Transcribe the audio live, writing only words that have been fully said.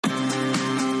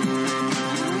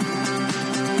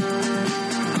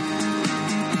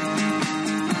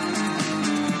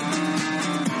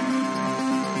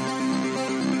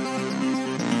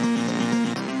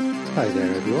Hi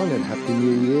there everyone and Happy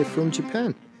New Year from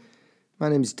Japan. My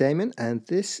name is Damien and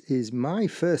this is my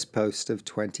first post of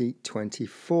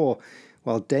 2024,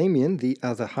 while Damien, the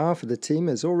other half of the team,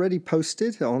 has already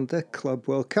posted on the Club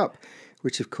World Cup,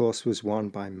 which of course was won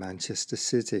by Manchester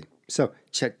City. So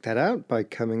check that out by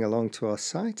coming along to our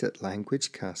site at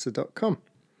languagecaster.com.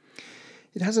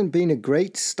 It hasn't been a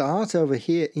great start over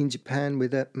here in Japan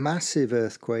with a massive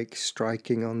earthquake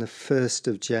striking on the 1st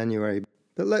of January,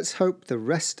 but let's hope the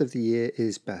rest of the year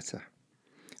is better.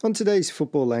 On today's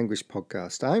Football Language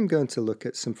podcast, I'm going to look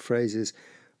at some phrases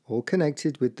all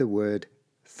connected with the word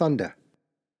thunder.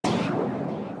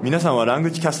 皆さんは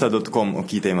languagecaster.com を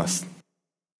聞いています。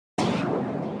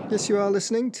 Yes, you are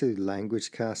listening to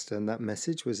LanguageCaster, and that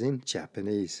message was in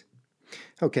Japanese.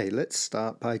 Okay, let's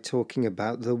start by talking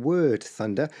about the word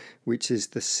thunder, which is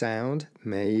the sound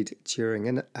made during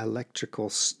an electrical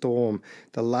storm.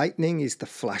 The lightning is the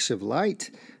flash of light,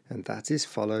 and that is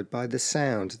followed by the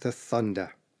sound, the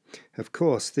thunder. Of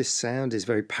course, this sound is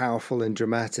very powerful and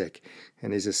dramatic,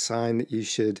 and is a sign that you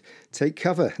should take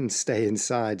cover and stay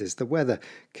inside as the weather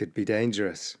could be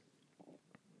dangerous.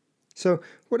 So,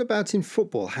 what about in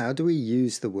football? How do we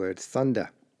use the word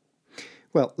thunder?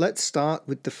 Well, let's start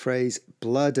with the phrase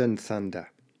blood and thunder.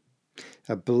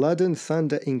 A blood and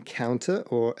thunder encounter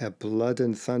or a blood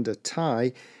and thunder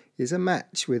tie is a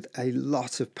match with a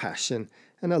lot of passion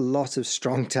and a lot of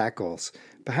strong tackles,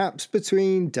 perhaps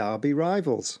between derby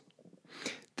rivals.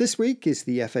 This week is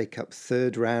the FA Cup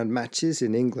third round matches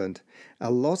in England.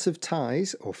 A lot of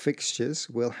ties or fixtures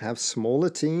will have smaller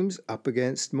teams up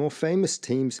against more famous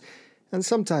teams, and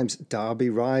sometimes derby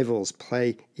rivals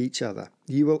play each other.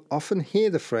 You will often hear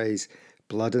the phrase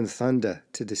blood and thunder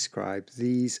to describe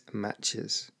these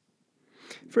matches.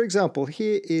 For example,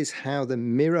 here is how the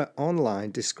Mirror Online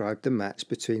described the match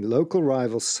between local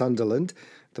rivals Sunderland,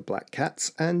 the Black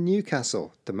Cats, and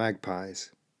Newcastle, the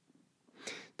Magpies.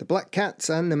 The Black Cats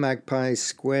and the Magpies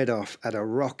squared off at a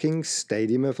rocking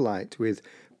stadium of light with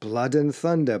blood and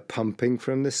thunder pumping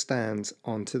from the stands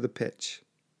onto the pitch.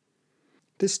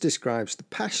 This describes the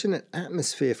passionate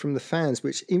atmosphere from the fans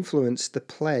which influenced the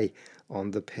play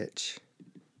on the pitch.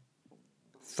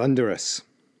 Thunderous.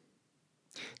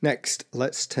 Next,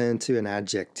 let's turn to an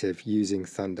adjective using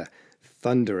thunder.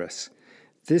 Thunderous.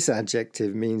 This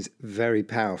adjective means very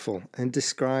powerful and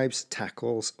describes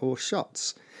tackles or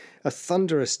shots. A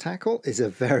thunderous tackle is a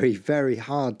very, very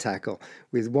hard tackle,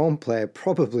 with one player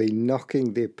probably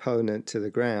knocking the opponent to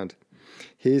the ground.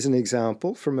 Here's an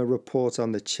example from a report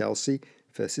on the Chelsea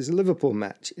versus Liverpool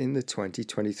match in the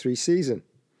 2023 season.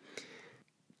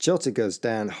 Jota goes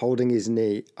down holding his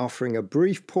knee, offering a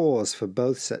brief pause for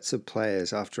both sets of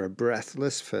players after a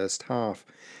breathless first half.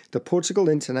 The Portugal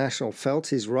international felt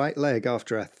his right leg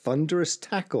after a thunderous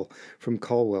tackle from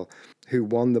Colwill, who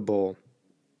won the ball.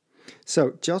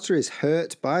 So Jota is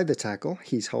hurt by the tackle.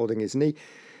 He's holding his knee.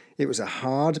 It was a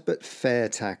hard but fair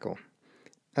tackle.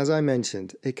 As I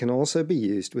mentioned, it can also be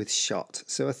used with shot,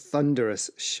 so a thunderous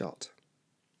shot.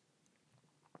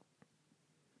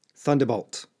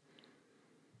 Thunderbolt.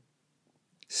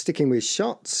 Sticking with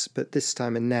shots, but this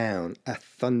time a noun, a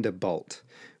thunderbolt.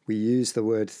 We use the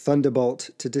word thunderbolt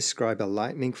to describe a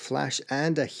lightning flash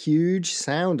and a huge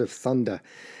sound of thunder.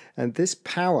 And this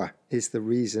power is the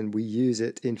reason we use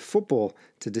it in football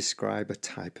to describe a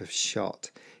type of shot.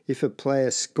 If a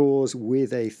player scores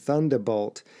with a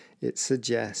thunderbolt, it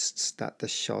suggests that the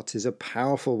shot is a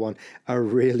powerful one, a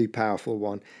really powerful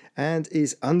one, and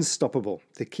is unstoppable.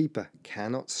 The keeper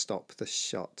cannot stop the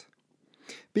shot.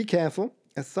 Be careful,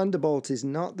 a thunderbolt is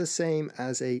not the same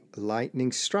as a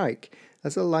lightning strike,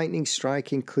 as a lightning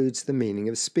strike includes the meaning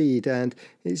of speed and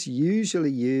is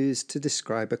usually used to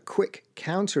describe a quick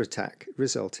counterattack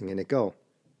resulting in a goal.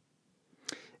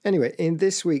 Anyway, in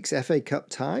this week's FA Cup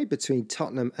tie between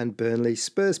Tottenham and Burnley,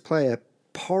 Spurs player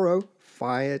Porro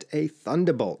fired a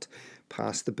thunderbolt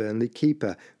past the Burnley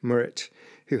keeper, Muric,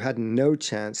 who had no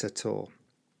chance at all.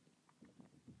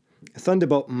 A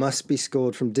thunderbolt must be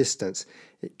scored from distance.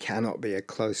 It cannot be a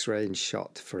close-range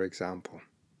shot, for example.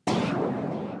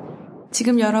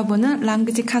 지금 여러분은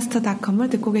languagecaster.com을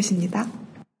듣고 계십니다.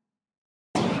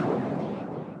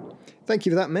 Thank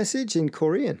you for that message in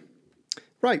Korean.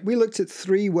 Right, we looked at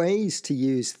 3 ways to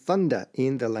use thunder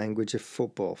in the language of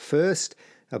football. First,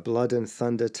 a blood and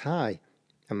thunder tie,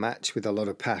 a match with a lot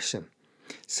of passion.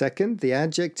 Second, the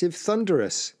adjective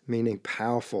thunderous, meaning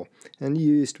powerful, and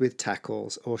used with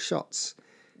tackles or shots.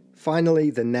 Finally,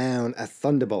 the noun a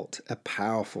thunderbolt, a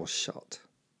powerful shot.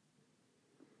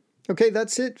 Okay,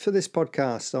 that's it for this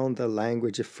podcast on the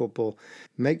language of football.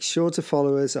 Make sure to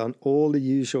follow us on all the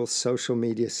usual social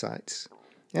media sites.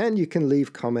 And you can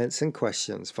leave comments and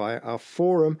questions via our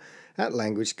forum at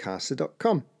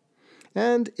languagecaster.com.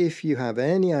 And if you have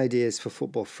any ideas for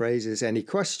football phrases, any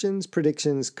questions,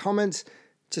 predictions, comments,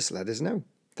 just let us know.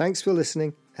 Thanks for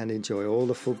listening and enjoy all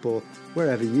the football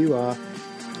wherever you are,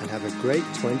 and have a great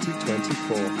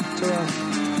 2024.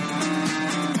 Ta-ra!